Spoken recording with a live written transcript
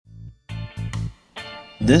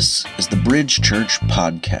This is the Bridge Church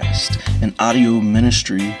Podcast, an audio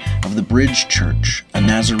ministry of the Bridge Church, a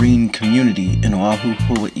Nazarene community in Oahu,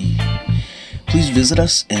 Hawaii. Please visit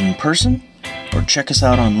us in person or check us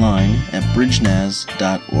out online at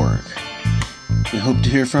bridgenaz.org. We hope to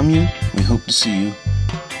hear from you. We hope to see you.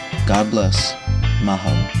 God bless.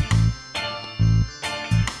 Mahalo.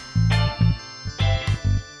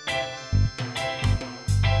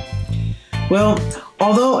 Well,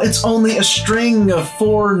 although it's only a string of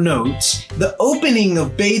 4 notes, the opening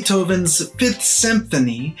of Beethoven's Fifth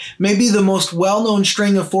Symphony may be the most well-known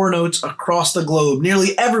string of 4 notes across the globe.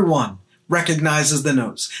 Nearly everyone recognizes the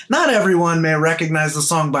notes. Not everyone may recognize the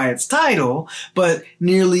song by its title, but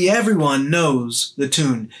nearly everyone knows the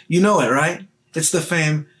tune. You know it, right? It's the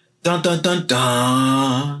famed dun dun dun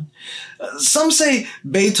dun. Some say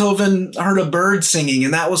Beethoven heard a bird singing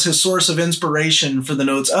and that was his source of inspiration for the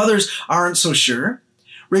notes. Others aren't so sure.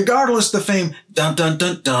 Regardless, the famed dun dun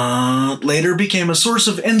dun dun later became a source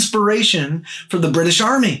of inspiration for the British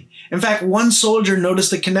Army. In fact, one soldier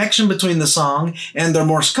noticed a connection between the song and their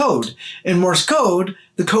Morse code. In Morse code,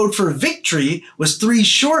 the code for victory was 3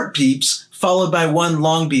 short beeps followed by 1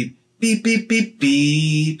 long beep. Beep, beep, beep,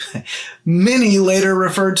 beep. Many later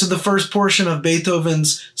referred to the first portion of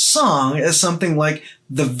Beethoven's song as something like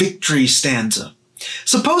the victory stanza.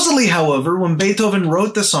 Supposedly, however, when Beethoven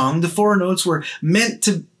wrote the song, the 4 notes were meant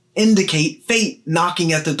to indicate fate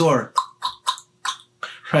knocking at the door.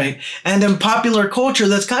 Right? And in popular culture,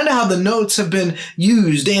 that's kind of how the notes have been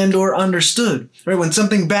used and or understood. Right? When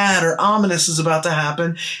something bad or ominous is about to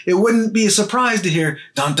happen, it wouldn't be a surprise to hear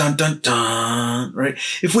dun dun dun dun. Right?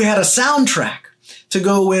 If we had a soundtrack to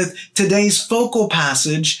go with today's focal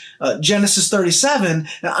passage, Genesis 37,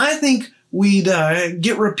 I think we'd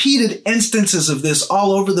get repeated instances of this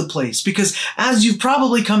all over the place. Because as you've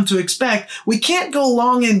probably come to expect, we can't go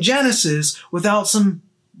long in Genesis without some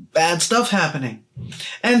bad stuff happening.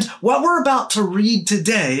 And what we're about to read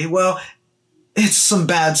today, well, it's some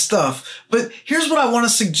bad stuff. But here's what I want to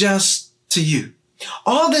suggest to you.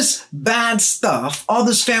 All this bad stuff, all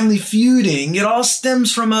this family feuding, it all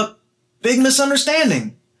stems from a big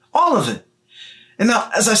misunderstanding. All of it. And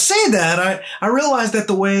now, as I say that, I realize that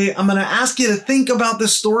the way I'm going to ask you to think about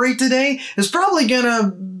this story today is probably going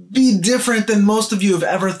to be different than most of you have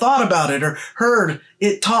ever thought about it or heard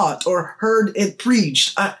it taught or heard it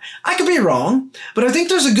preached. I could be wrong, but I think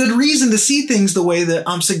there's a good reason to see things the way that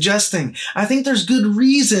I'm suggesting. I think there's good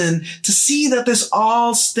reason to see that this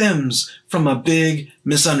all stems from a big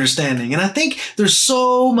misunderstanding. And I think there's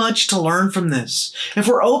so much to learn from this. If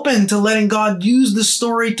we're open to letting God use the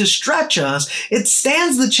story to stretch us, it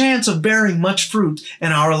stands the chance of bearing much fruit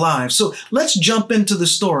in our lives. So let's jump into the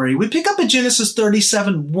story. We pick up at Genesis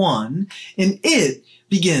 37:1, and it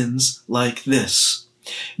begins like this.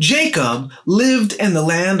 Jacob lived in the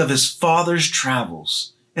land of his father's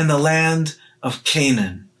travels, in the land of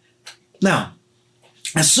Canaan. Now,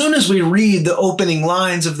 as soon as we read the opening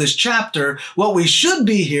lines of this chapter, what we should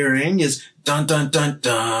be hearing is dun dun dun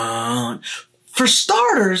dun. For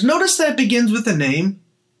starters, notice that it begins with the name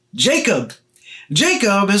Jacob.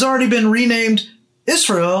 Jacob has already been renamed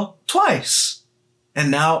Israel twice.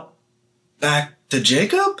 And now back to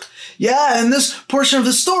Jacob? Yeah, in this portion of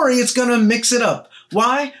the story, it's going to mix it up.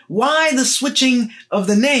 Why? Why the switching of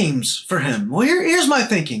the names for him? Well, here's my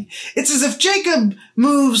thinking. It's as if Jacob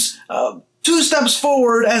moves 2 steps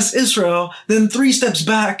forward as Israel, then 3 steps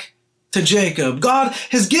back to Jacob. God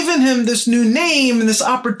has given him this new name and this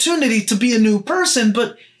opportunity to be a new person,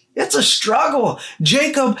 but it's a struggle.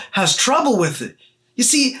 Jacob has trouble with it. You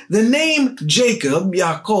see, the name Jacob,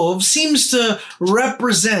 Yaakov, seems to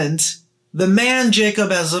represent the man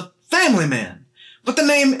Jacob as a family man. But the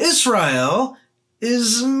name Israel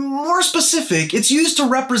is more specific. It's used to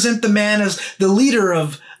represent the man as the leader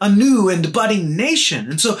of a new and budding nation.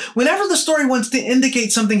 And so whenever the story wants to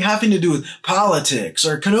indicate something having to do with politics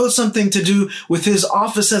or connote something to do with his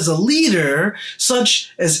office as a leader,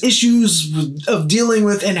 such as issues of dealing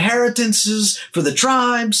with inheritances for the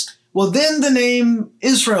tribes, well, then the name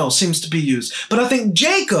Israel seems to be used. But I think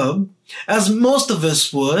Jacob, as most of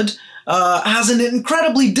us would, has an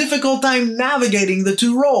incredibly difficult time navigating the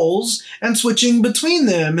 2 roles and switching between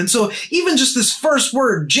them. And so even just this first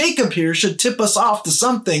word, Jacob, here should tip us off to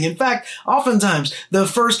something. In fact, oftentimes the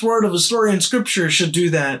first word of a story in Scripture should do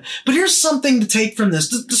that. But here's something to take from this.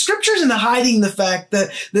 The Scripture isn't hiding the fact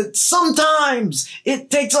that sometimes it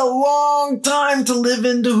takes a long time to live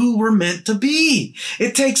into who we're meant to be.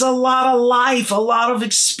 It takes a lot of life, a lot of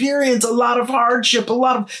experience, a lot of hardship, a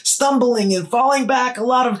lot of stumbling and falling back, a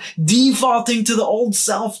lot of defaulting to the old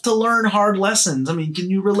self to learn hard lessons. I mean, can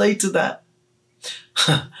you relate to that?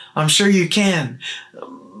 I'm sure you can.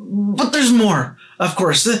 But there's more. Of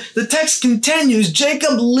course, the text continues,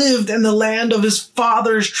 Jacob lived in the land of his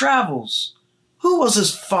father's travels. Who was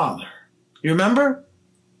his father? You remember?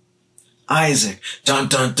 Isaac. Dun,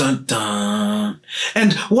 dun, dun, dun.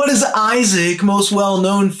 And what is Isaac most well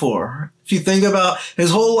known for? If you think about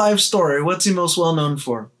his whole life story, what's he most well known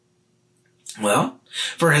for? Well,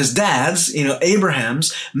 for his dad's,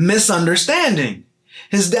 Abraham's misunderstanding.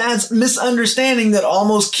 His dad's misunderstanding that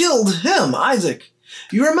almost killed him, Isaac.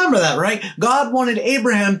 You remember that, right? God wanted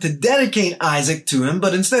Abraham to dedicate Isaac to him,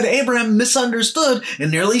 but instead Abraham misunderstood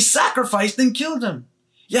and nearly sacrificed and killed him.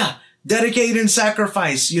 Yeah, dedicate and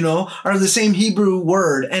sacrifice, are the same Hebrew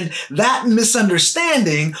word. And that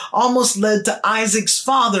misunderstanding almost led to Isaac's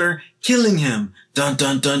father killing him. Dun,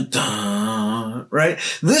 dun, dun, dun. Right?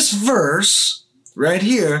 This verse right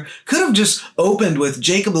here could have just opened with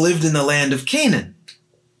Jacob lived in the land of Canaan.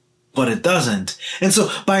 But it doesn't. And so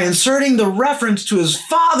by inserting the reference to his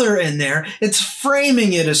father in there, it's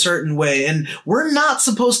framing it a certain way. And we're not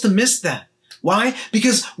supposed to miss that. Why?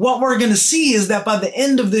 Because what we're going to see is that by the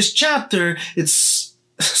end of this chapter, it's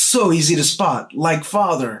so easy to spot, like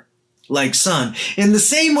father, like son. In the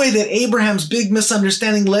same way that Abraham's big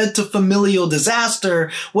misunderstanding led to familial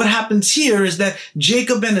disaster, what happens here is that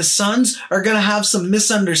Jacob and his sons are going to have some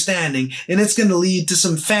misunderstanding, and it's going to lead to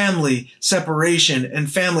some family separation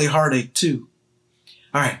and family heartache too.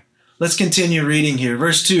 All right, let's continue reading here.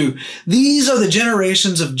 Verse 2, these are the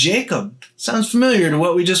generations of Jacob. Sounds familiar to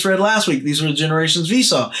what we just read last week. These were the generations of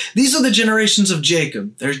Esau. These are the generations of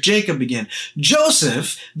Jacob. There's Jacob again.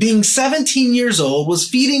 Joseph, being 17 years old, was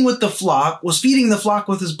feeding the flock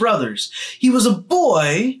with his brothers. He was a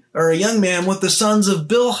boy, or a young man, with the sons of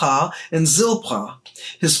Bilhah and Zilpah,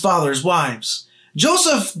 his father's wives.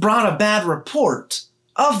 Joseph brought a bad report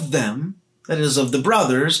of them, that is, of the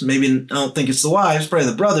brothers. Maybe, I don't think it's the wives, probably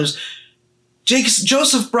the brothers.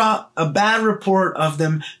 Joseph brought a bad report of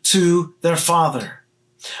them to their father.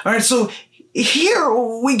 All right, so here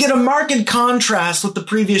we get a marked contrast with the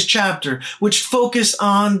previous chapter, which focused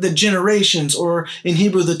on the generations, or in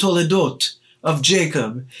Hebrew, the Toledot of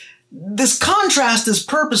Jacob. This contrast is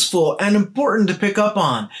purposeful and important to pick up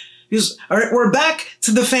on. Because, all right, we're back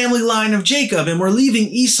to the family line of Jacob, and we're leaving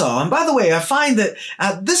Esau. And by the way, I find that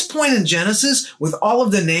at this point in Genesis, with all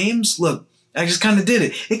of the names, look, I just kind of did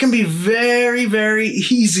it. It can be very, very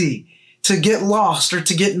easy to get lost or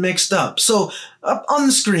to get mixed up. So up on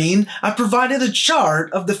the screen, I provided a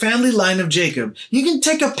chart of the family line of Jacob. You can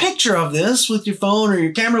take a picture of this with your phone or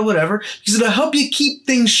your camera, whatever, because it'll help you keep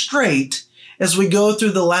things straight as we go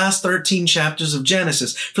through the last 13 chapters of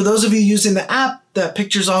Genesis. For those of you using the app, that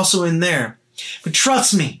picture's also in there. But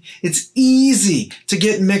trust me, it's easy to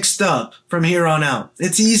get mixed up from here on out.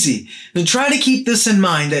 It's easy. And try to keep this in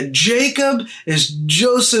mind, that Jacob is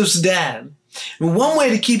Joseph's dad. And one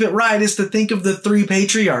way to keep it right is to think of the three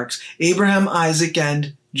patriarchs, Abraham, Isaac,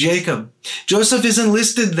 and Jacob. Joseph isn't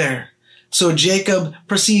listed there. So Jacob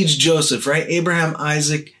precedes Joseph, right? Abraham,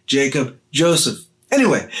 Isaac, Jacob, Joseph.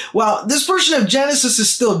 Anyway, while this portion of Genesis is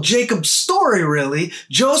still Jacob's story, really,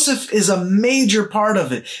 Joseph is a major part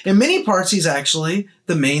of it. In many parts, he's actually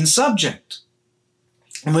the main subject.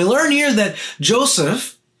 And we learn here that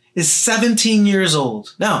Joseph is 17 years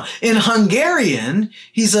old. Now, in Hungarian,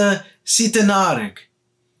 he's a sitenarig.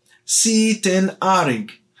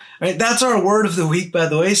 Sitenarig. Right? That's our word of the week, by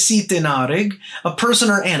the way, sitenarig. A person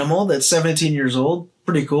or animal that's 17 years old.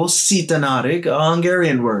 Pretty cool. Sitenarig, a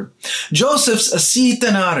Hungarian word. Joseph's a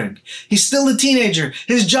sitenarig. He's still a teenager.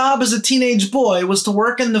 His job as a teenage boy was to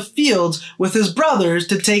work in the fields with his brothers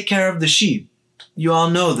to take care of the sheep. You all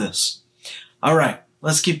know this. All right,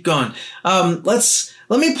 let's keep going.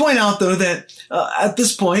 Let me point out, though, that at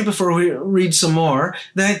this point, before we read some more,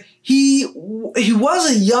 that he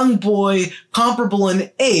was a young boy comparable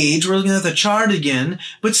in age. We're looking at the chart again,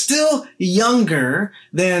 but still younger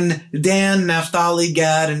than Dan, Naphtali,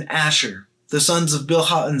 Gad, and Asher, the sons of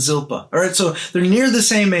Bilhah and Zilpah. All right, so they're near the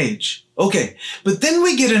same age. Okay, but then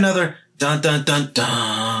we get another dun, dun, dun,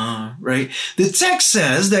 dun, right? The text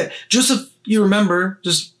says that Joseph, you remember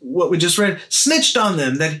just what we just read, snitched on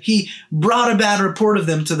them, that he brought a bad report of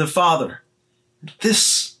them to the father.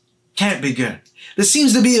 This can't be good. This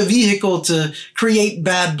seems to be a vehicle to create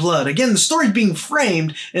bad blood. Again, the story's being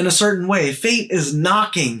framed in a certain way. Fate is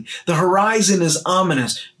knocking. The horizon is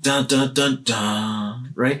ominous. Dun, dun, dun,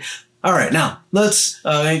 dun. Right? All right, now, let's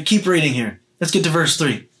keep reading here. Let's get to verse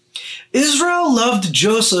 3. Israel loved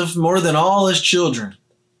Joseph more than all his children.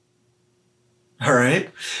 All right?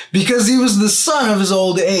 Because he was the son of his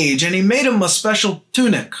old age, and he made him a special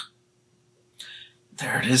tunic.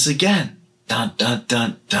 There it is again. Dun, dun,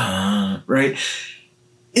 dun, dun, right?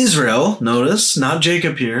 Israel, notice, not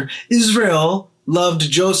Jacob here, Israel loved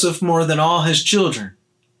Joseph more than all his children.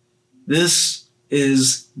 This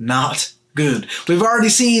is not good. We've already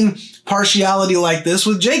seen partiality like this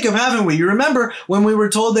with Jacob, haven't we? You remember when we were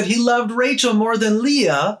told that he loved Rachel more than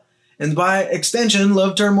Leah, and by extension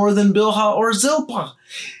loved her more than Bilhah or Zilpah.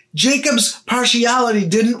 Jacob's partiality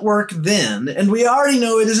didn't work then, and we already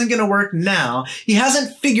know it isn't going to work now. He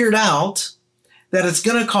hasn't figured out that it's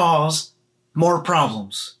going to cause more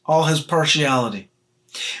problems, all his partiality.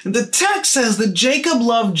 And the text says that Jacob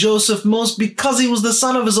loved Joseph most because he was the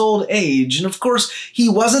son of his old age. And of course, he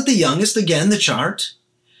wasn't the youngest, again, the chart.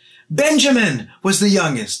 Benjamin was the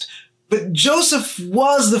youngest, but Joseph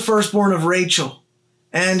was the firstborn of Rachel,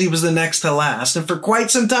 and he was the next to last. And for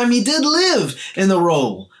quite some time, he did live in the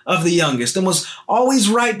role of the youngest and was always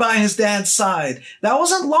right by his dad's side. That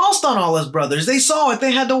wasn't lost on all his brothers. They saw it.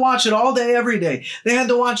 They had to watch it all day, every day. They had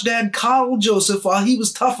to watch Dad coddle Joseph while he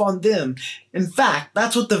was tough on them. In fact,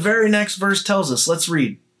 that's what the very next verse tells us. Let's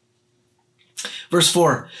read. Verse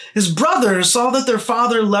 4, his brothers saw that their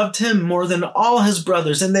father loved him more than all his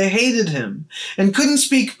brothers, and they hated him and couldn't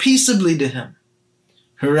speak peaceably to him.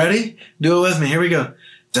 You ready? Do it with me. Here we go.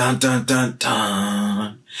 Dun, dun, dun,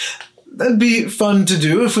 dun. That'd be fun to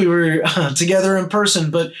do if we were together in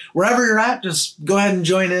person, but wherever you're at, just go ahead and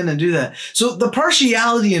join in and do that. So the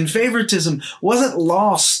partiality and favoritism wasn't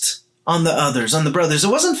lost on the others, on the brothers.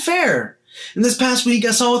 It wasn't fair. And this past week,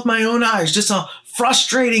 I saw with my own eyes just how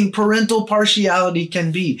frustrating parental partiality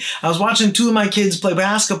can be. I was watching two of my kids play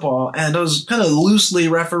basketball, and I was kind of loosely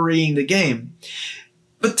refereeing the game.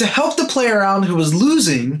 But to help the player out who was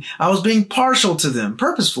losing, I was being partial to them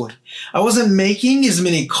purposefully. I wasn't making as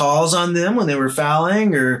many calls on them when they were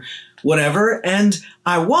fouling or whatever, and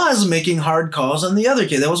I was making hard calls on the other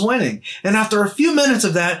kid that was winning. And after a few minutes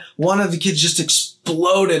of that, one of the kids just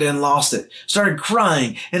exploded and lost it, started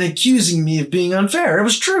crying and accusing me of being unfair. It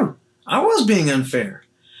was true. I was being unfair.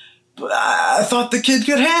 But I thought the kid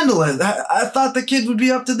could handle it. I thought the kid would be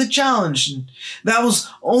up to the challenge. And that was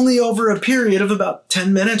only over a period of about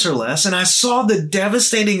 10 minutes or less, and I saw the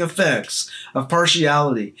devastating effects of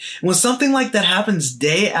partiality. And when something like that happens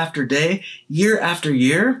day after day, year after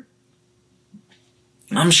year,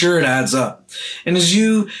 I'm sure it adds up. And as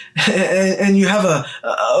you have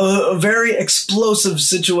a very explosive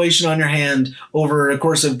situation on your hand over a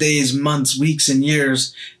course of days, months, weeks, and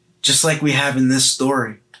years, just like we have in this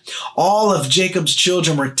story. All of Jacob's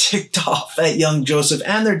children were ticked off at young Joseph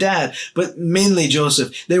and their dad, but mainly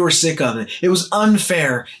Joseph. They were sick of it. It was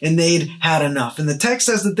unfair, and they'd had enough. And the text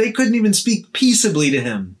says that they couldn't even speak peaceably to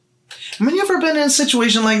him. I mean, you ever been in a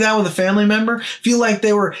situation like that with a family member? Feel like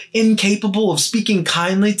they were incapable of speaking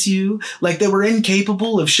kindly to you? Like they were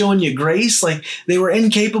incapable of showing you grace? Like they were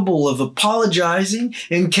incapable of apologizing?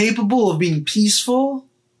 Incapable of being peaceful?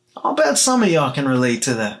 I'll bet some of y'all can relate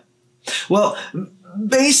to that. Well,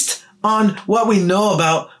 based on what we know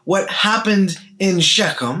about what happened in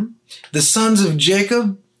Shechem, the sons of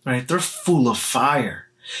Jacob, right, they're full of fire.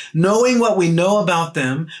 Knowing what we know about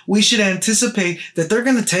them, we should anticipate that they're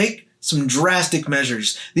going to take some drastic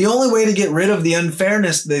measures. The only way to get rid of the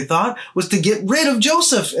unfairness, they thought, was to get rid of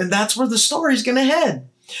Joseph, and that's where the story's going to head.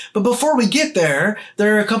 But before we get there,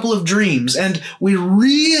 there are a couple of dreams, and we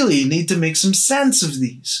really need to make some sense of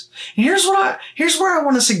these. And here's where I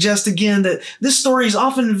want to suggest again that this story is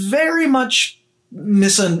often very much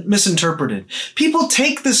misinterpreted. People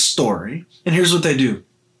take this story, and here's what they do.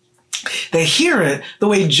 They hear it the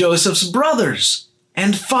way Joseph's brothers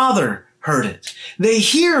and father heard it. They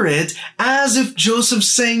hear it as if Joseph's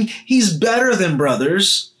saying he's better than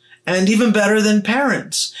brothers, and even better than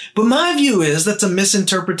parents. But my view is that's a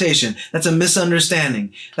misinterpretation. That's a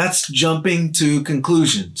misunderstanding. That's jumping to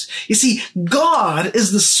conclusions. You see, God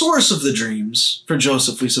is the source of the dreams for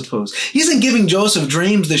Joseph, we suppose. He isn't giving Joseph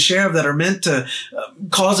dreams to share that are meant to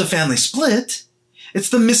cause a family split. It's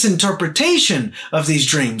the misinterpretation of these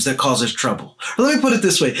dreams that causes trouble. Or let me put it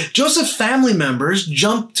this way. Joseph's family members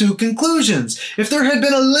jumped to conclusions. If there had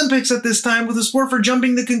been Olympics at this time with a sport for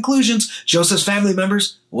jumping to conclusions, Joseph's family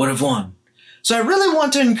members would have won. So I really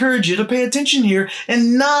want to encourage you to pay attention here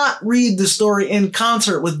and not read the story in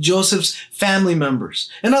concert with Joseph's family members.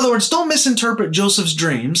 In other words, don't misinterpret Joseph's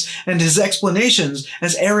dreams and his explanations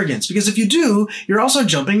as arrogance, because if you do, you're also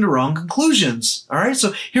jumping to wrong conclusions. All right,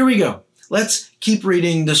 so here we go. Let's keep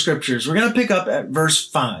reading the scriptures. We're going to pick up at verse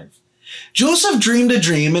 5. Joseph dreamed a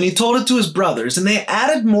dream, and he told it to his brothers, and they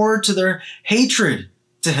added more to their hatred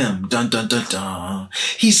to him. Dun, dun, dun, dun.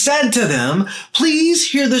 He said to them,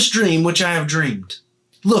 "Please hear this dream which I have dreamed.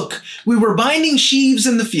 Look, we were binding sheaves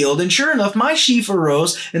in the field, and sure enough, my sheaf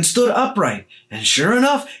arose and stood upright. And sure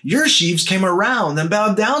enough, your sheaves came around and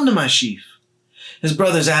bowed down to my sheaf. His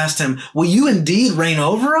brothers asked him, will you indeed reign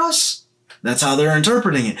over us? That's how they're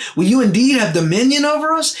interpreting it. Will you indeed have dominion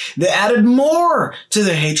over us? They added more to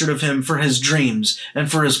their hatred of him for his dreams and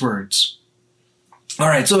for his words. All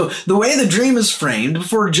right, so the way the dream is framed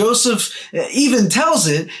before Joseph even tells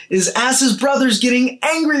it is as his brothers getting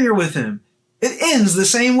angrier with him. It ends the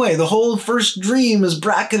same way. The whole first dream is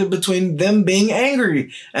bracketed between them being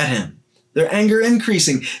angry at him. Their anger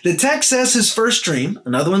increasing. The text says his first dream,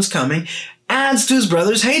 another one's coming, adds to his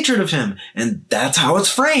brother's hatred of him. And that's how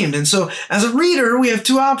it's framed. And so as a reader, we have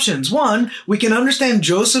two options. One, we can understand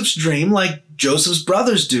Joseph's dream like Joseph's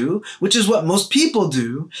brothers do, which is what most people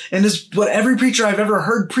do, and is what every preacher I've ever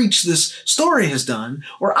heard preach this story has done.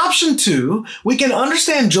 Or option two, we can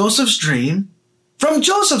understand Joseph's dream from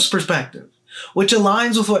Joseph's perspective, which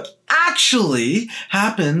aligns with what actually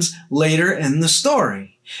happens later in the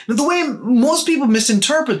story. Now, the way most people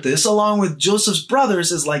misinterpret this, along with Joseph's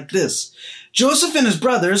brothers, is like this. Joseph and his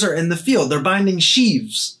brothers are in the field. They're binding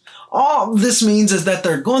sheaves. All this means is that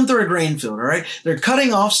they're going through a grain field, all right? They're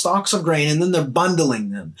cutting off stalks of grain and then they're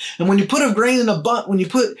bundling them. And when you put grain in a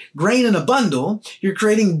bundle, you're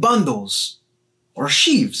creating bundles or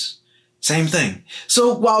sheaves. Same thing.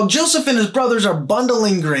 So while Joseph and his brothers are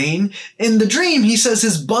bundling grain, in the dream, he says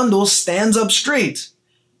his bundle stands up straight.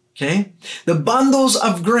 Okay? The bundles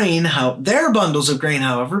of grain, their bundles of grain,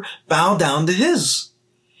 however, bow down to his.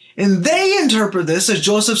 And they interpret this as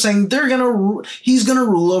Joseph saying he's gonna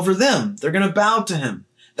rule over them. They're gonna bow to him.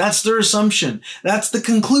 That's their assumption. That's the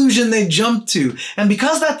conclusion they jump to. And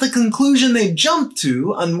because that's the conclusion they jump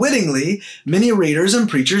to, unwittingly, many readers and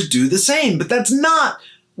preachers do the same. But that's not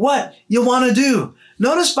what you want to do.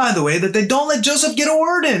 Notice, by the way, that they don't let Joseph get a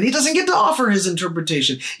word in. He doesn't get to offer his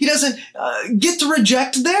interpretation. He doesn't get to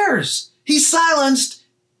reject theirs. He's silenced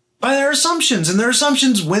by their assumptions, and their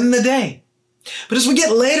assumptions win the day. But as we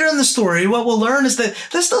get later in the story, what we'll learn is that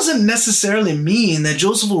this doesn't necessarily mean that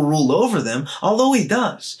Joseph will rule over them, although he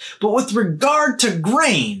does. But with regard to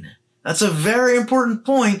grain, that's a very important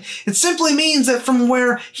point. It simply means that from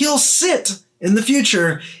where he'll sit in the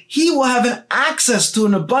future, he will have an access to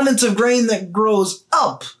an abundance of grain that grows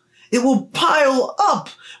up. It will pile up.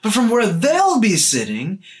 But from where they'll be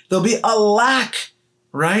sitting, there'll be a lack,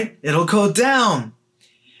 right? It'll go down.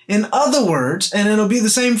 In other words, and it'll be the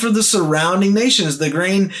same for the surrounding nations, the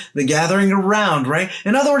grain, the gathering around, right?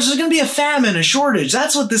 In other words, there's going to be a famine, a shortage.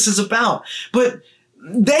 That's what this is about. But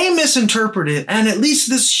they misinterpret it, and it leads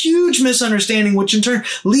to this huge misunderstanding, which in turn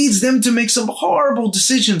leads them to make some horrible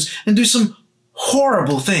decisions and do some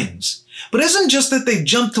horrible things. But it isn't just that they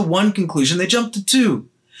jump to one conclusion, they jump to two.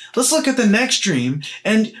 Let's look at the next dream,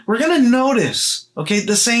 and we're going to notice, okay,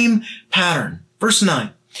 the same pattern. Verse 9.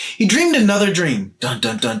 He dreamed another dream. Dun,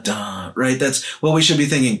 dun, dun, dun. Right? That's what we should be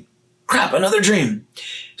thinking. Crap, another dream.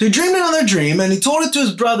 So he dreamed another dream, and he told it to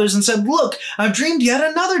his brothers and said, look, I've dreamed yet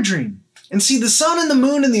another dream. And see, the sun and the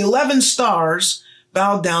moon and the 11 stars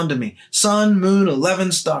bowed down to me. Sun, moon,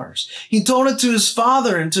 11 stars. He told it to his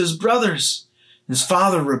father and to his brothers. His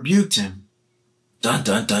father rebuked him. Dun,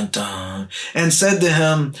 dun, dun, dun. And said to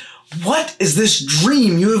him, what is this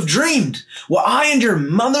dream you have dreamed? Will I and your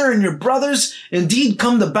mother and your brothers indeed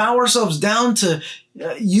come to bow ourselves down to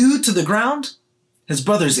you to the ground? His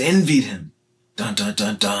brothers envied him. Dun, dun,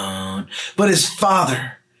 dun, dun. But his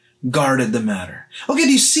father guarded the matter. Okay,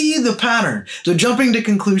 do you see the pattern? The jumping to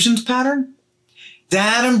conclusions pattern?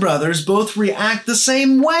 Dad and brothers both react the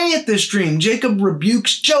same way at this dream. Jacob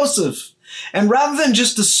rebukes Joseph. And rather than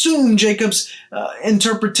just assume Jacob's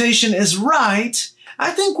interpretation is right,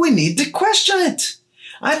 I think we need to question it.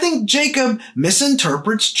 I think Jacob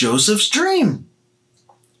misinterprets Joseph's dream.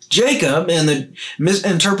 Jacob, in the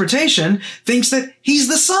misinterpretation, thinks that he's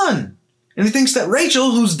the son. And he thinks that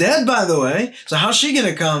Rachel, who's dead, by the way, so how's she going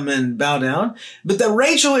to come and bow down? But that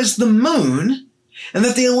Rachel is the moon, and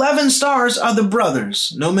that the 11 stars are the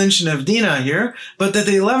brothers. No mention of Dinah here, but that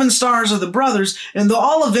the 11 stars are the brothers, and they'll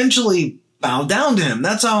all eventually bow down to him.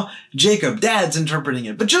 That's how Jacob, dad's, interpreting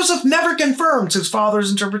it. But Joseph never confirms his father's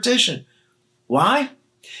interpretation. Why?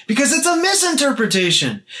 Because it's a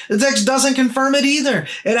misinterpretation. The text doesn't confirm it either.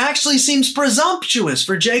 It actually seems presumptuous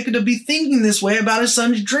for Jacob to be thinking this way about his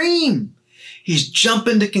son's dream. He's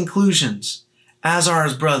jumping to conclusions, as are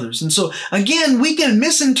his brothers. And so, again, we can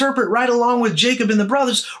misinterpret right along with Jacob and the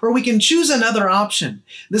brothers, or we can choose another option.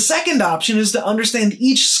 The second option is to understand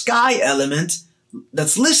each sky element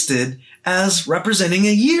that's listed as representing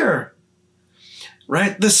a year.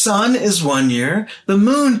 Right? The sun is 1 year, the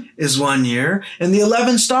moon is 1 year, and the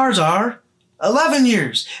 11 stars are 11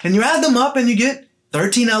 years. And you add them up and you get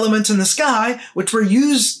 13 elements in the sky, which were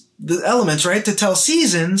used, the elements, right, to tell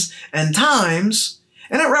seasons and times.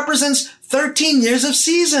 And it represents 13 years of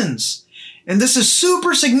seasons. And this is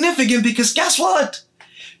super significant because guess what?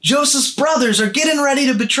 Joseph's brothers are getting ready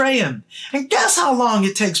to betray him. And guess how long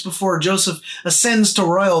it takes before Joseph ascends to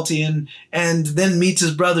royalty and then meets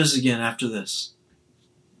his brothers again after this?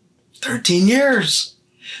 13 years.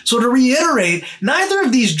 So to reiterate, neither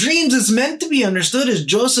of these dreams is meant to be understood as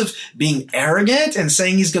Joseph being arrogant and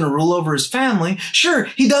saying he's going to rule over his family. Sure,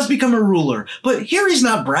 he does become a ruler, but here he's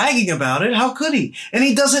not bragging about it. How could he? And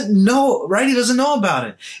he doesn't know, right? He doesn't know about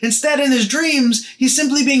it. Instead, in his dreams, he's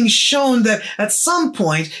simply being shown that at some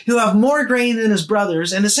point he'll have more grain than his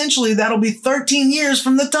brothers, and essentially that'll be 13 years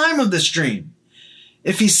from the time of this dream.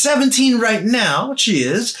 If he's 17 right now, which he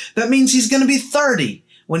is, that means he's going to be 30.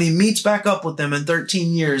 When he meets back up with them in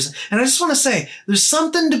 13 years. And I just want to say, there's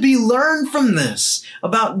something to be learned from this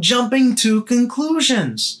about jumping to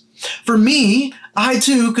conclusions. For me, I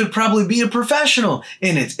too could probably be a professional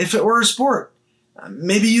in it if it were a sport.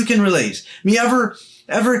 Maybe you can relate. You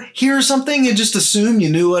ever hear something and just assume you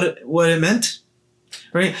knew what it meant?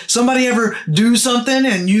 Right? Somebody ever do something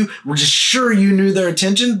and you were just sure you knew their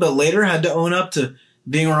intention, but later had to own up to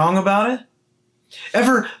being wrong about it?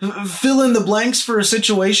 Ever fill in the blanks for a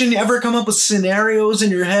situation? Ever come up with scenarios in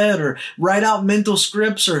your head or write out mental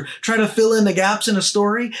scripts or try to fill in the gaps in a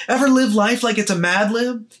story? Ever live life like it's a Mad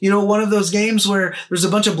Lib? You know, one of those games where there's a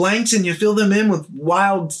bunch of blanks and you fill them in with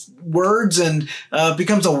wild words and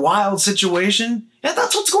becomes a wild situation? Yeah,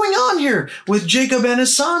 that's what's going on here with Jacob and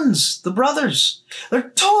his sons, the brothers. They're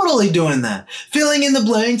totally doing that, filling in the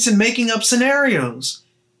blanks and making up scenarios.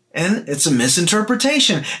 And it's a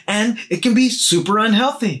misinterpretation, and it can be super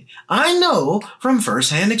unhealthy. I know from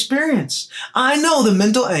firsthand experience. I know the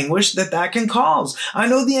mental anguish that can cause. I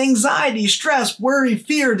know the anxiety, stress, worry,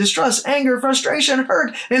 fear, distrust, anger, frustration,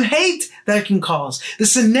 hurt, and hate that can cause. The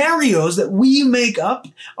scenarios that we make up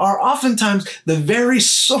are oftentimes the very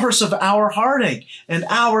source of our heartache and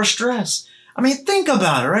our stress. I mean, think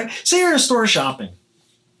about it, right? Say you're in a store shopping.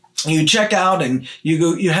 You check out and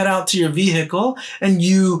you head out to your vehicle and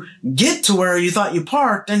you get to where you thought you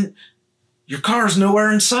parked and your car's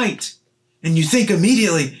nowhere in sight. And you think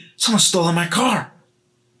immediately, someone's stolen my car.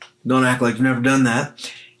 Don't act like you've never done that.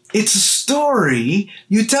 It's a story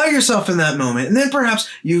you tell yourself in that moment. And then perhaps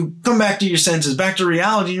you come back to your senses, back to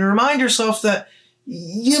reality, and you remind yourself that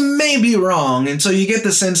you may be wrong. And so you get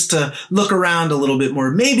the sense to look around a little bit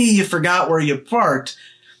more. Maybe you forgot where you parked.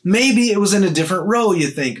 Maybe it was in a different row, you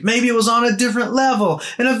think. Maybe it was on a different level.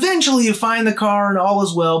 And eventually you find the car and all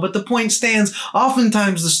is well. But the point stands,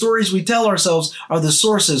 oftentimes the stories we tell ourselves are the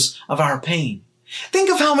sources of our pain. Think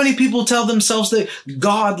of how many people tell themselves that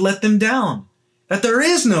God let them down. That there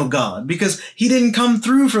is no God because he didn't come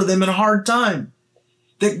through for them in a hard time.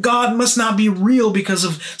 That God must not be real because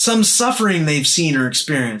of some suffering they've seen or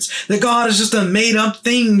experienced. That God is just a made-up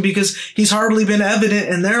thing because he's hardly been evident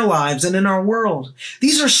in their lives and in our world.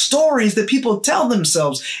 These are stories that people tell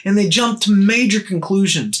themselves, and they jump to major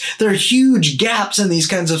conclusions. There are huge gaps in these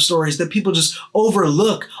kinds of stories that people just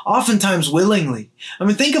overlook, oftentimes willingly. I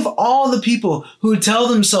mean, think of all the people who tell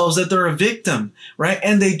themselves that they're a victim, right?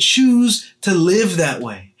 And they choose to live that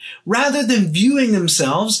way. Rather than viewing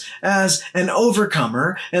themselves as an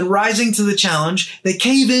overcomer and rising to the challenge, they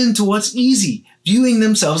cave in to what's easy, viewing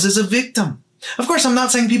themselves as a victim. Of course, I'm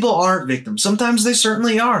not saying people aren't victims. Sometimes they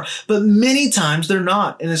certainly are, but many times they're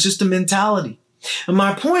not, and it's just a mentality. And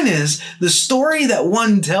my point is, the story that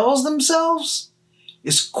one tells themselves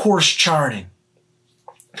is course charting.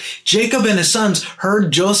 Jacob and his sons heard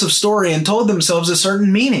Joseph's story and told themselves a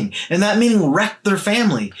certain meaning, and that meaning wrecked their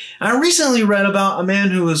family. I recently read about a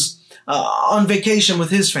man who was on vacation with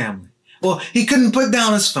his family. Well, he couldn't put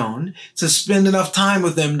down his phone to spend enough time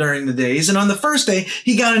with them during the days, and on the first day,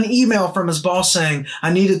 he got an email from his boss saying,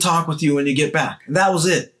 "I need to talk with you when you get back." And that was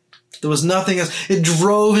it. There was nothing else. It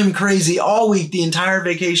drove him crazy all week, the entire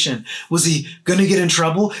vacation. Was he going to get in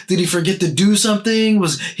trouble? Did he forget to do something?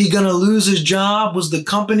 Was he going to lose his job? Was the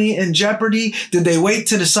company in jeopardy? Did they wait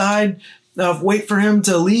for him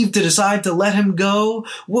to leave to decide to let him go?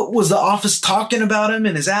 What was the office talking about him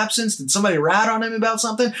in his absence? Did somebody rat on him about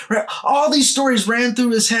something? All these stories ran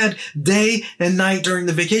through his head day and night during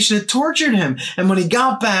the vacation. It tortured him. And when he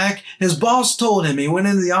got back, his boss told him, he went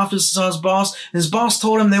into the office and saw his boss, and his boss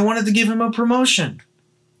told him they wanted to give him a promotion.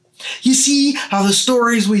 You see how the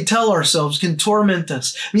stories we tell ourselves can torment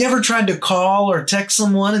us. Have you ever tried to call or text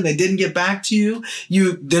someone and they didn't get back to you?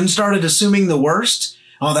 You then started assuming the worst?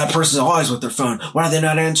 Oh, that person's always with their phone. Why are they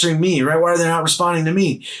not answering me, right? Why are they not responding to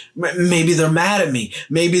me? Maybe they're mad at me.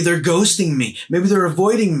 Maybe they're ghosting me. Maybe they're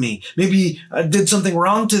avoiding me. Maybe I did something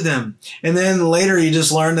wrong to them. And then later you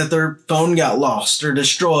just learn that their phone got lost or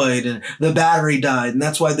destroyed and the battery died, and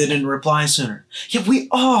that's why they didn't reply sooner. Yet we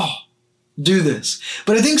all do this.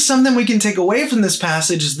 But I think something we can take away from this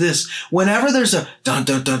passage is this. Whenever there's a dun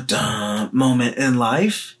dun dun dun moment in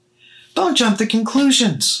life, don't jump to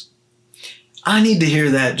conclusions. I need to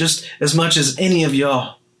hear that just as much as any of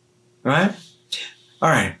y'all. Right? All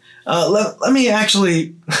right. Let me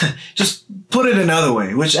actually just put it another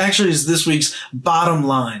way, which actually is this week's bottom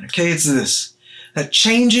line. Okay, it's this. That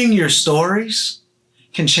changing your stories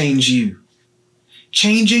can change you.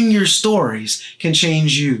 Changing your stories can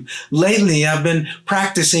change you. Lately, I've been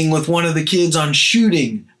practicing with one of the kids on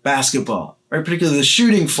shooting basketball, right? Particularly the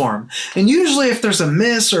shooting form. And usually if there's a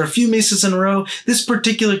miss or a few misses in a row, this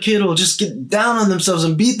particular kid will just get down on themselves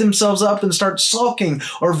and beat themselves up and start sulking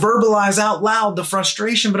or verbalize out loud the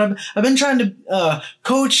frustration. But I've been trying to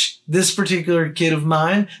coach this particular kid of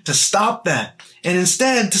mine to stop that. And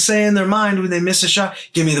instead to say in their mind when they miss a shot,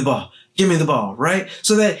 give me the ball. Give me the ball, right?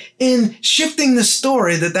 So that in shifting the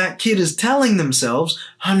story that kid is telling themselves,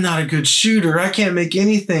 I'm not a good shooter, I can't make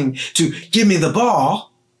anything, to give me the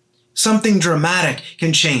ball, something dramatic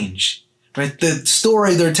can change, right? The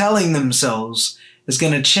story they're telling themselves is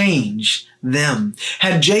going to change them.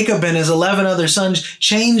 Had Jacob and his 11 other sons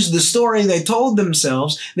changed the story they told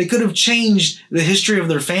themselves, they could have changed the history of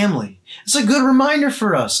their family. It's a good reminder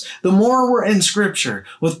for us. The more we're in Scripture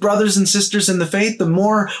with brothers and sisters in the faith, the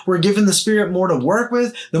more we're given the Spirit more to work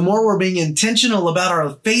with, the more we're being intentional about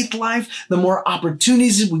our faith life, the more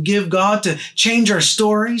opportunities we give God to change our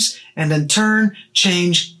stories and in turn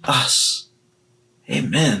change us.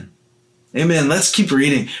 Amen. Amen. Let's keep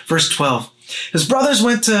reading. Verse 12. His brothers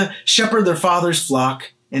went to shepherd their father's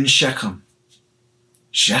flock in Shechem.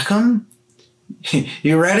 Shechem?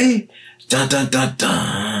 You ready? Dun, dun, dun,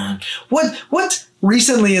 dun. What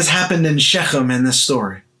recently has happened in Shechem in this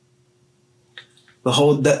story? The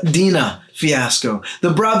whole Dinah fiasco.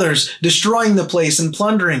 The brothers destroying the place and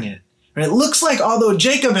plundering it. It looks like although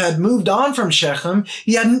Jacob had moved on from Shechem,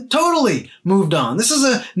 he hadn't totally moved on. This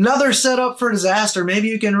is another setup for disaster. Maybe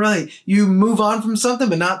you can relate. You move on from something,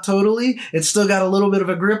 but not totally. It's still got a little bit of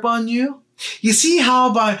a grip on you. You see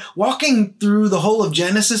how by walking through the whole of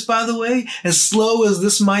Genesis, by the way, as slow as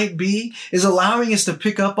this might be, is allowing us to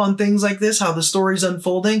pick up on things like this, how the story's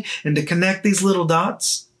unfolding, and to connect these little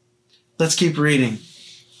dots? Let's keep reading.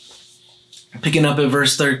 Picking up at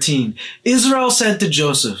verse 13. Israel said to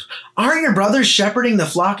Joseph, aren't your brothers shepherding the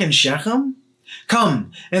flock in Shechem?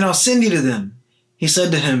 Come, and I'll send you to them. He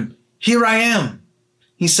said to him, here I am.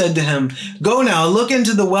 He said to him, go now, look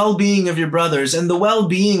into the well-being of your brothers and the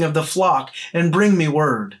well-being of the flock, and bring me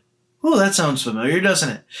word. Oh, that sounds familiar, doesn't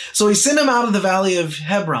it? So he sent him out of the valley of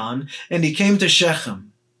Hebron, and he came to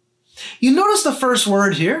Shechem. You notice the first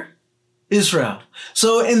word here? Israel.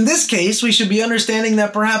 So in this case, we should be understanding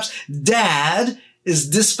that perhaps Dad is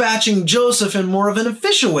dispatching Joseph in more of an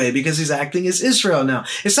official way because he's acting as Israel now.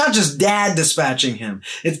 It's not just Dad dispatching him.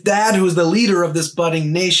 It's Dad who is the leader of this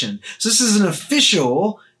budding nation. So this is an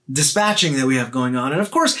official dispatching that we have going on. And of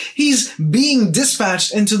course, he's being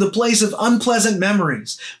dispatched into the place of unpleasant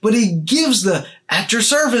memories. But he gives the at your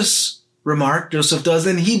service remark, Joseph does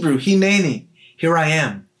in Hebrew, hineni, here I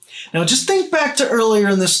am. Now just think back to earlier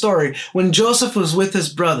in the story when Joseph was with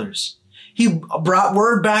his brothers. He brought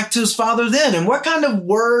word back to his father then. And what kind of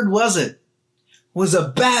word was it? It was a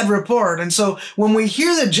bad report. And so when we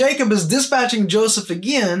hear that Jacob is dispatching Joseph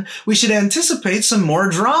again, we should anticipate some more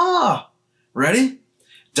drama. Ready?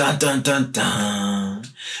 Dun, dun, dun, dun.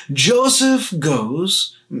 Joseph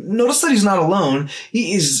goes. Notice that he's not alone.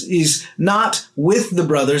 He's not with the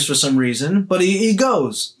brothers for some reason, but he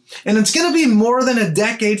goes. And it's going to be more than a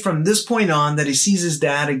decade from this point on that he sees his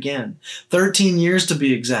dad again. 13 years to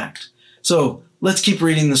be exact. So let's keep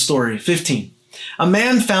reading the story. 15. A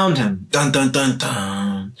man found him. Dun, dun, dun,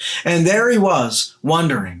 dun. And there he was,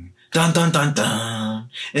 wandering. Dun, dun, dun, dun.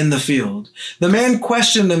 In the field. The man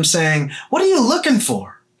questioned him, saying, what are you looking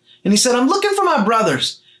for? And he said, I'm looking for my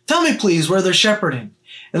brothers. Tell me, please, where they're shepherding.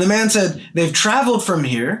 And the man said, they've traveled from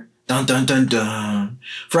here. Dun, dun, dun, dun.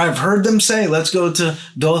 For I've heard them say, let's go to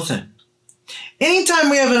Dothan. Anytime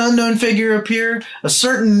we have an unknown figure appear, a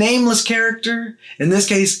certain nameless character, in this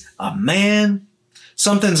case, a man,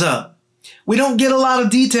 something's up. We don't get a lot of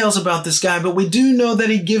details about this guy, but we do know that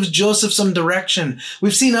he gives Joseph some direction.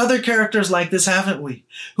 We've seen other characters like this, haven't we?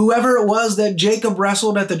 Whoever it was that Jacob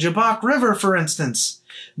wrestled at the Jabbok River, for instance.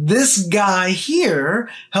 This guy here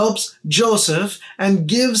helps Joseph and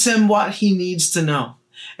gives him what he needs to know.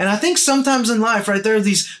 And I think sometimes in life, right, there are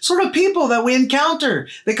these sort of people that we encounter.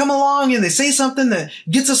 They come along and they say something that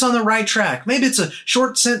gets us on the right track. Maybe it's a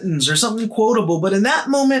short sentence or something quotable, but in that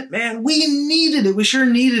moment, man, we needed it. We sure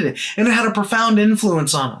needed it. And it had a profound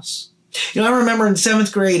influence on us. I remember in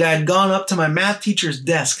 7th grade, I had gone up to my math teacher's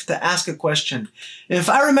desk to ask a question. And if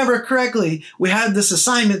I remember correctly, we had this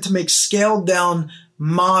assignment to make scaled down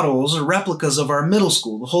models or replicas of our middle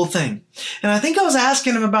school, the whole thing. And I think I was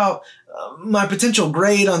asking him about my potential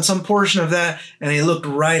grade on some portion of that, and he looked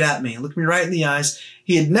right at me, looked me right in the eyes.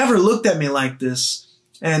 He had never looked at me like this,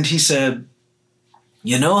 and he said,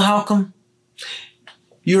 "You know, Halcom,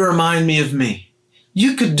 you remind me of me.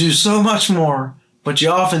 You could do so much more, but you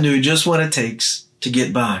often do just what it takes to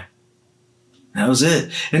get by." That was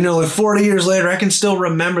it. And nearly 40 years later, I can still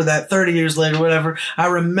remember that. 30 years later, whatever. I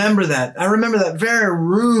remember that. I remember that very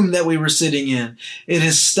room that we were sitting in. It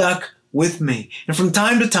has stuck with me. And from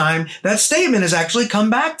time to time, that statement has actually come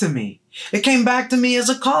back to me. It came back to me as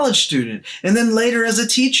a college student, and then later as a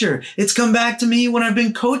teacher. It's come back to me when I've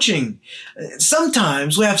been coaching.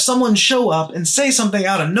 Sometimes we have someone show up and say something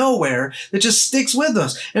out of nowhere that just sticks with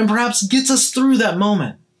us and perhaps gets us through that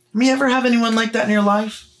moment. You ever have anyone like that in your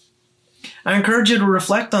life? I encourage you to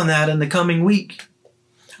reflect on that in the coming week.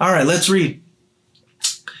 All right, let's read.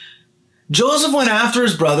 Joseph went after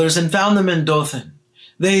his brothers and found them in Dothan.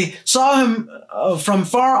 They saw him from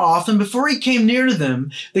far off, and before he came near to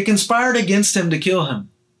them, they conspired against him to kill him.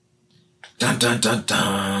 Dun, dun, dun,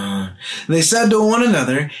 dun. They said to one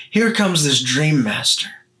another, "Here comes this dream master.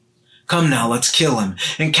 Come now, let's kill him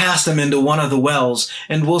and cast him into one of the wells,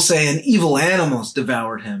 and we'll say an evil animal's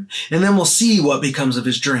devoured him, and then we'll see what becomes of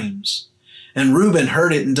his dreams." And Reuben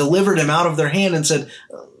heard it and delivered him out of their hand and said,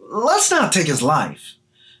 "Let's not take his life."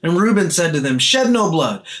 And Reuben said to them, "Shed no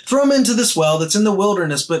blood. Throw him into this well that's in the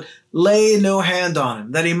wilderness, but lay no hand on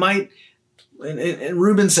him, that he might," and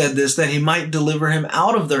Reuben said this, that he might deliver him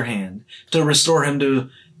out of their hand to restore him to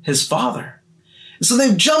his father. And so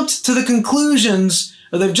they've jumped to conclusions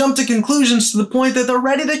to the point that they're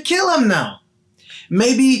ready to kill him now.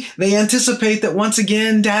 Maybe they anticipate that once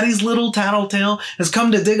again, Daddy's little tattletale has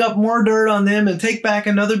come to dig up more dirt on them and take back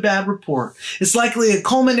another bad report. It's likely a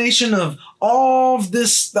culmination of all of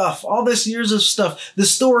this stuff, all this years of stuff. The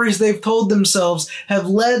stories they've told themselves have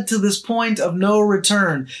led to this point of no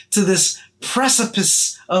return, to this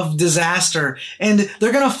precipice of disaster, and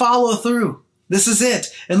they're going to follow through. This is it.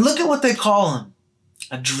 And look at what they call him.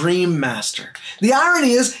 A dream master. The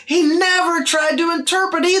irony is he never tried to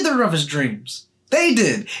interpret either of his dreams. They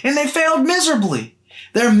did, and they failed miserably.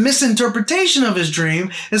 Their misinterpretation of his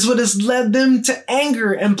dream is what has led them to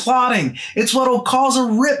anger and plotting. It's what will cause a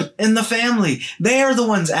rip in the family. They are the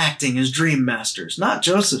ones acting as dream masters, not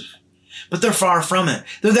Joseph. But they're far from it.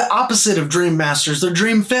 They're the opposite of dream masters. They're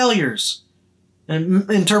dream failures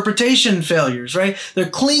and interpretation failures, right? They're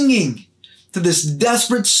clinging to this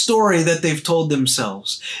desperate story that they've told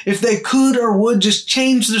themselves. If they could or would just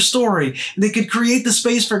change their story, they could create the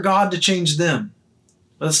space for God to change them.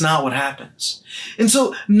 But that's not what happens. And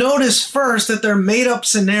so notice first their made-up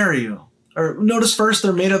scenario.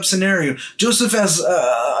 Joseph as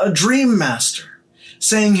a dream master,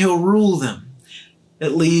 saying he'll rule them.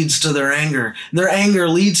 It leads to their anger. Their anger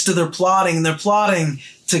leads to their plotting. Their plotting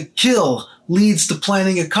to kill leads to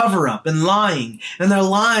planning a cover-up and lying. And their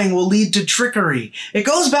lying will lead to trickery. It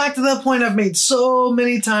goes back to that point I've made so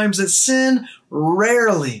many times that sin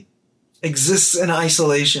rarely exists in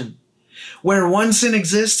isolation. Where one sin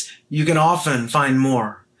exists, you can often find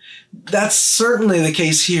more. That's certainly the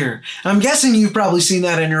case here. I'm guessing you've probably seen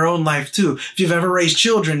that in your own life too. If you've ever raised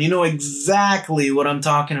children, you know exactly what I'm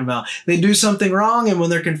talking about. They do something wrong, and when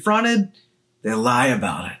they're confronted, they lie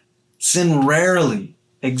about it. Sin rarely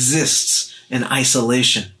exists in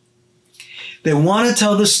isolation. They want to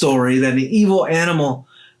tell the story that an evil animal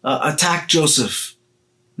attacked Joseph.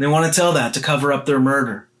 They want to tell that to cover up their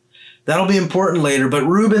murder. That'll be important later, but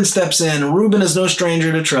Reuben steps in. Reuben is no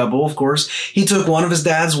stranger to trouble, of course. He took one of his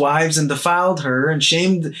dad's wives and defiled her and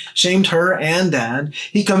shamed her and dad.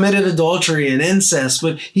 He committed adultery and incest,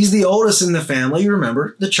 but he's the oldest in the family, you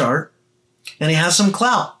remember the chart, and he has some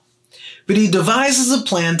clout. But he devises a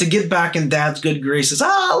plan to get back in Dad's good graces.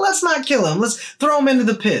 Let's not kill him. Let's throw him into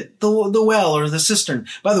the pit, the well, or the cistern.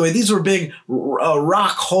 By the way, these were big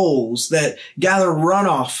rock holes that gather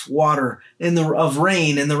runoff water of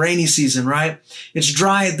rain in the rainy season, right? It's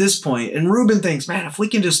dry at this point. And Reuben thinks, man, if we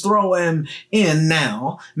can just throw him in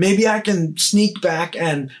now, maybe I can sneak back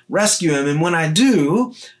and rescue him. And when I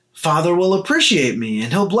do, Father will appreciate me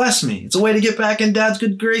and he'll bless me. It's a way to get back in Dad's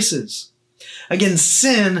good graces. Again,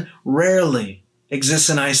 sin rarely exists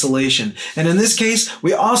in isolation. And in this case,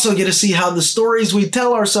 we also get to see how the stories we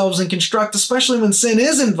tell ourselves and construct, especially when sin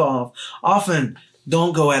is involved, often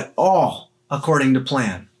don't go at all according to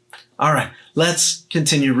plan. All right, let's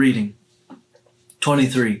continue reading.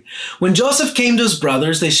 23. When Joseph came to his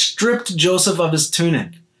brothers, they stripped Joseph of his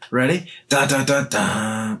tunic. Ready? Da, da, da,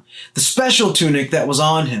 da. The special tunic that was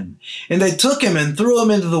on him. And they took him and threw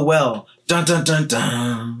him into the well. Dun, dun, dun,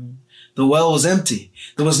 dun. The well was empty.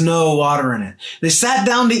 There was no water in it. They sat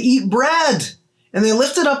down to eat bread. And they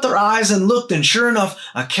lifted up their eyes and looked, and sure enough,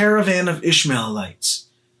 a caravan of Ishmaelites,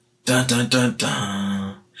 dun, dun, dun,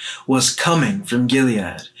 dun, was coming from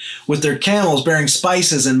Gilead, with their camels bearing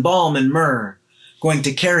spices and balm and myrrh, going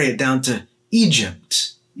to carry it down to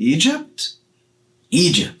Egypt. Egypt?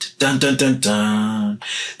 Egypt. Dun, dun, dun, dun.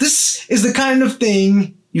 This is the kind of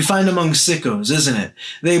thing you find among sickos, isn't it?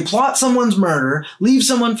 They plot someone's murder, leave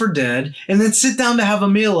someone for dead, and then sit down to have a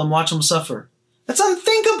meal and watch them suffer. That's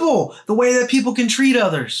unthinkable, the way that people can treat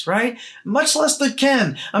others, right? Much less they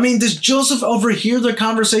can. I mean, does Joseph overhear their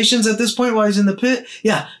conversations at this point while he's in the pit?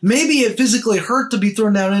 Yeah, maybe it physically hurt to be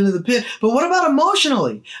thrown down into the pit, but what about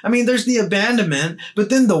emotionally? I mean, there's the abandonment, but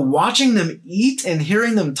then the watching them eat and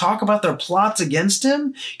hearing them talk about their plots against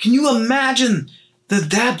him? Can you imagine the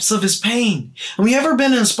depths of his pain? Have you ever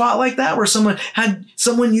been in a spot like that where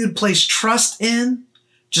someone you'd placed trust in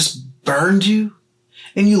just burned you?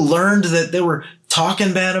 And you learned that they were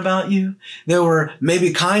talking bad about you. They were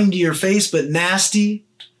maybe kind to your face, but nasty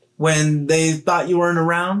when they thought you weren't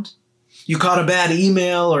around. You caught a bad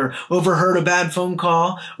email or overheard a bad phone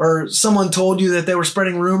call, or someone told you that they were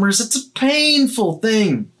spreading rumors. It's a painful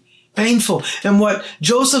thing. Painful. And what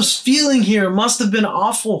Joseph's feeling here must have been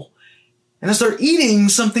awful. And as they're eating,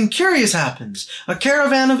 something curious happens. A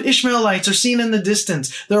caravan of Ishmaelites are seen in the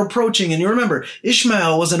distance. They're approaching. And you remember,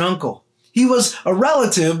 Ishmael was an uncle. He was a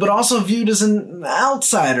relative, but also viewed as an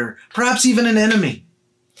outsider, perhaps even an enemy.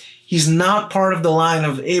 He's not part of the line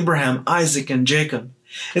of Abraham, Isaac, and Jacob.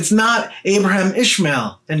 It's not Abraham,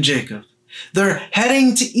 Ishmael, and Jacob. They're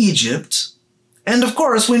heading to Egypt. And of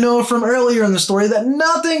course, we know from earlier in the story that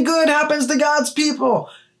nothing good happens to God's people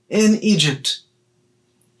in Egypt.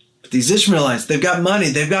 But these Ishmaelites, they've got money,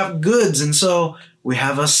 they've got goods, and so we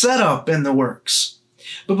have a setup in the works.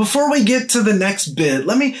 But before we get to the next bit,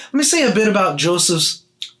 let me say a bit about Joseph's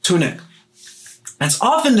tunic. It's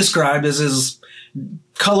often described as his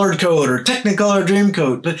colored coat or technicolor dream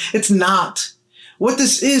coat, but it's not. What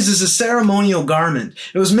this is a ceremonial garment.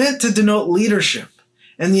 It was meant to denote leadership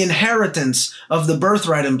and the inheritance of the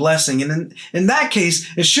birthright and blessing. And in that case,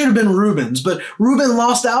 it should have been Reuben's, but Reuben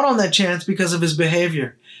lost out on that chance because of his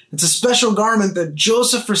behavior. It's a special garment that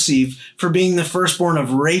Joseph received for being the firstborn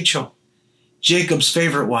of Rachel, Jacob's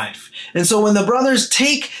favorite wife. And so when the brothers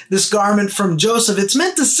take this garment from Joseph, it's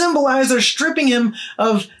meant to symbolize they're stripping him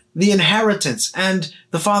of the inheritance and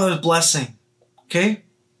the father's blessing. Okay?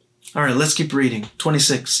 All right, let's keep reading.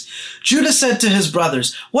 26. Judah said to his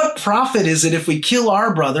brothers, "What profit is it if we kill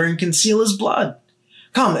our brother and conceal his blood?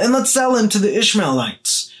 Come, and let's sell him to the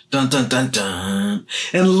Ishmaelites. Dun, dun, dun, dun.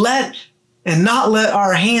 And not let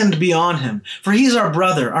our hand be on him, for he's our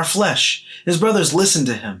brother, our flesh." His brothers listened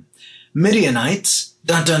to him. Midianites,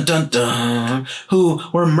 dun, dun, dun, dun, who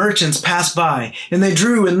were merchants, passed by, and they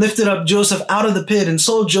drew and lifted up Joseph out of the pit and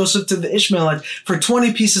sold Joseph to the Ishmaelites for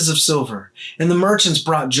 20 pieces of silver. And the merchants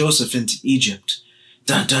brought Joseph into Egypt.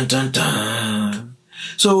 Dun, dun, dun, dun.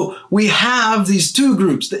 So we have these two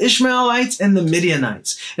groups, the Ishmaelites and the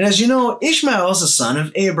Midianites. And as you know, Ishmael is a son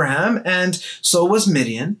of Abraham, and so was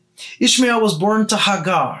Midian. Ishmael was born to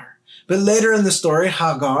Hagar. But later in the story,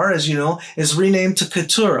 Hagar, as you know, is renamed to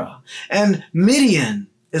Keturah. And Midian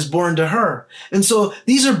is born to her. And so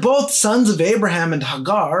these are both sons of Abraham and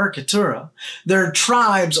Hagar, Keturah. Their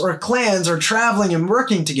tribes or clans are traveling and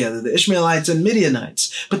working together, the Ishmaelites and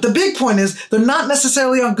Midianites. But the big point is they're not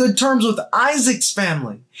necessarily on good terms with Isaac's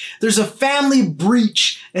family. There's a family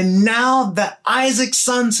breach. And now that Isaac's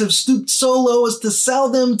sons have stooped so low as to sell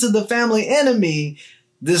them to the family enemy,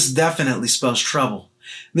 this definitely spells trouble.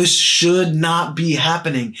 This should not be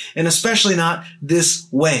happening, and especially not this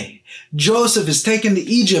way. Joseph is taken to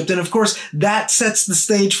Egypt, and of course, that sets the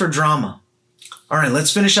stage for drama. All right,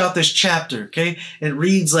 let's finish out this chapter, okay? It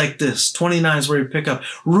reads like this. 29 is where we pick up.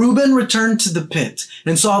 Reuben returned to the pit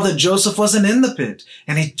and saw that Joseph wasn't in the pit,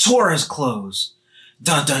 and he tore his clothes.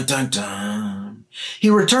 Dun, dun, dun, dun. He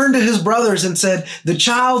returned to his brothers and said, "The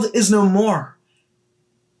child is no more.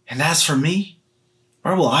 And as for me,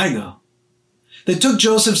 where will I go?" They took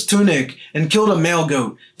Joseph's tunic and killed a male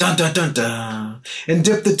goat, dun, dun, dun, dun, and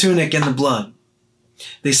dipped the tunic in the blood.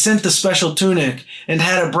 They sent the special tunic and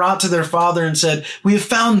had it brought to their father and said, "We have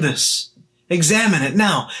found this." Examine it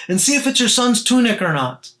now and see if it's your son's tunic or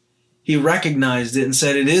not." He recognized it and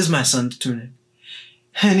said, "It is my son's tunic.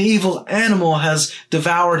 An evil animal has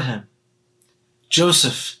devoured him."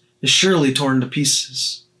 Joseph is surely torn to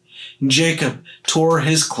pieces. And Jacob tore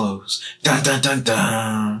his clothes, dun, dun, dun,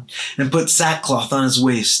 dun, and put sackcloth on his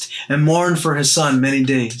waist and mourned for his son many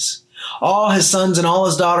days. All his sons and all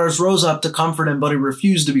his daughters rose up to comfort him, but he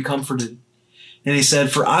refused to be comforted. And he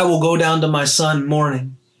said, "For I will go down to my son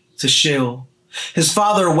mourning to Sheol." His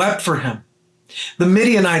father wept for him. The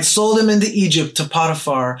Midianites sold him into Egypt to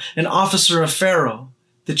Potiphar, an officer of Pharaoh,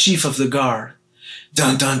 the chief of the guard.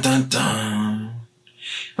 Dun, dun, dun, dun.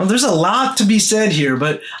 Now, there's a lot to be said here,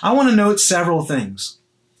 but I want to note several things.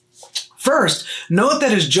 First, note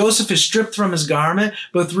that as Joseph is stripped from his garment,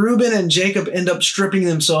 both Reuben and Jacob end up stripping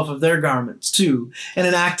themselves of their garments too, in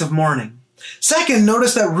an act of mourning. Second,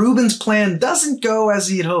 notice that Reuben's plan doesn't go as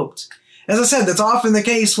he had hoped. As I said, that's often the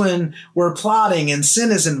case when we're plotting and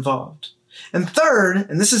sin is involved. And third,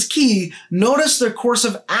 and this is key, notice their course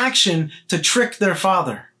of action to trick their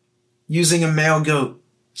father, using a male goat.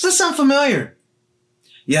 Does this sound familiar?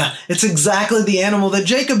 Yeah, it's exactly the animal that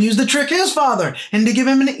Jacob used to trick his father and to give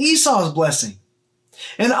him an Esau's blessing.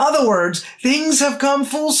 In other words, things have come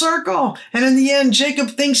full circle, and in the end,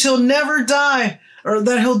 Jacob thinks he'll never die, or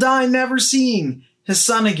that he'll die never seeing his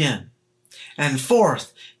son again. And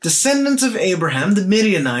fourth, descendants of Abraham, the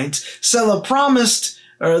Midianites,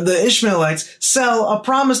 the Ishmaelites sell a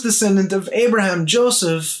promised descendant of Abraham,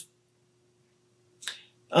 Joseph,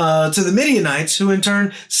 to the Midianites, who in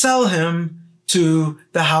turn sell him to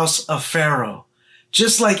the house of Pharaoh,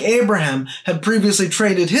 just like Abraham had previously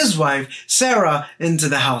traded his wife, Sarah, into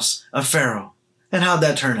the house of Pharaoh. And how'd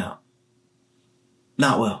that turn out?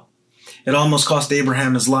 Not well. It almost cost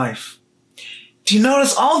Abraham his life. Do you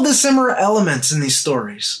notice all the similar elements in these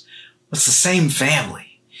stories? It's the same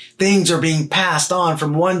family. Things are being passed on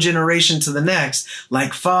from one generation to the next,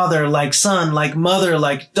 like father, like son, like mother,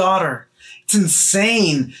 like daughter. It's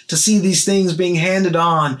insane to see these things being handed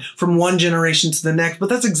on from one generation to the next, but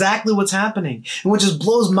that's exactly what's happening. And what just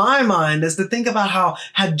blows my mind is to think about how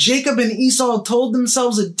had Jacob and Esau told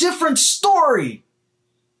themselves a different story,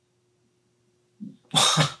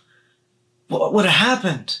 what would have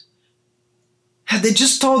happened? Had they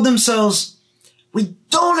just told themselves, we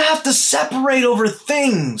don't have to separate over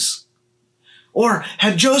things. Or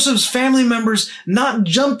had Joseph's family members not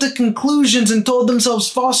jumped to conclusions and told themselves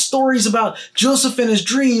false stories about Joseph and his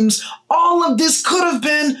dreams, all of this could have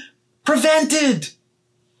been prevented.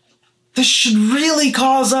 This should really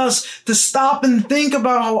cause us to stop and think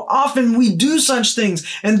about how often we do such things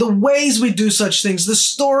and the ways we do such things, the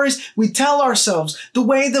stories we tell ourselves, the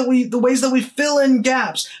ways that we fill in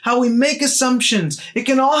gaps, how we make assumptions. It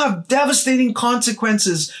can all have devastating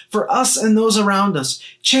consequences for us and those around us.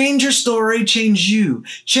 Change your story, change you.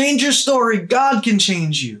 Change your story, God can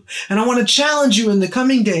change you. And I want to challenge you in the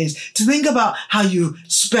coming days to think about how you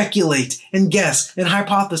speculate and guess and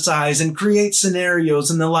hypothesize and create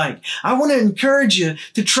scenarios and the like. I want to encourage you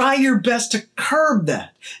to try your best to curb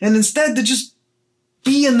that and instead to just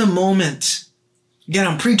be in the moment. Again,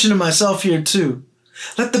 I'm preaching to myself here too.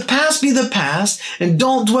 Let the past be the past and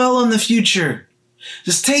don't dwell on the future.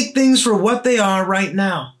 Just take things for what they are right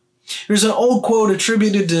now. There's an old quote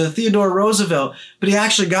attributed to Theodore Roosevelt, but he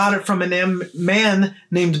actually got it from a man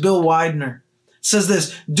named Bill Widener. It says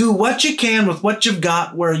this: do what you can with what you've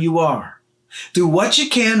got where you are. Do what you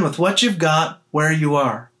can with what you've got where you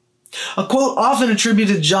are. A quote often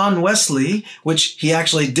attributed to John Wesley, which he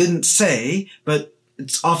actually didn't say, but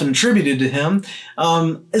it's often attributed to him,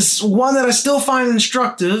 is one that I still find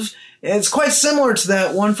instructive. It's quite similar to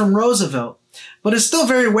that one from Roosevelt, but it's still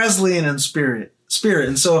very Wesleyan in spirit.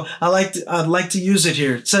 And so I'd like to use it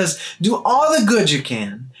here. It says, do all the good you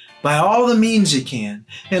can, by all the means you can,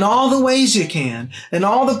 in all the ways you can, in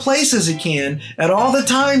all the places you can, at all the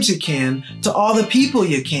times you can, to all the people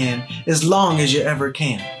you can, as long as you ever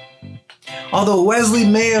can. Although Wesley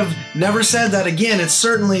may have never said that, again, it's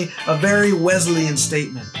certainly a very Wesleyan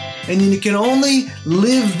statement. And you can only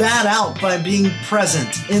live that out by being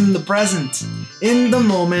present, in the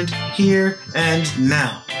moment, here and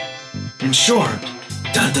now. In short,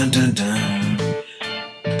 dun dun dun dun,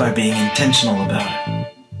 by being intentional about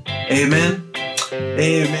it. Amen.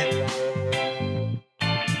 Amen.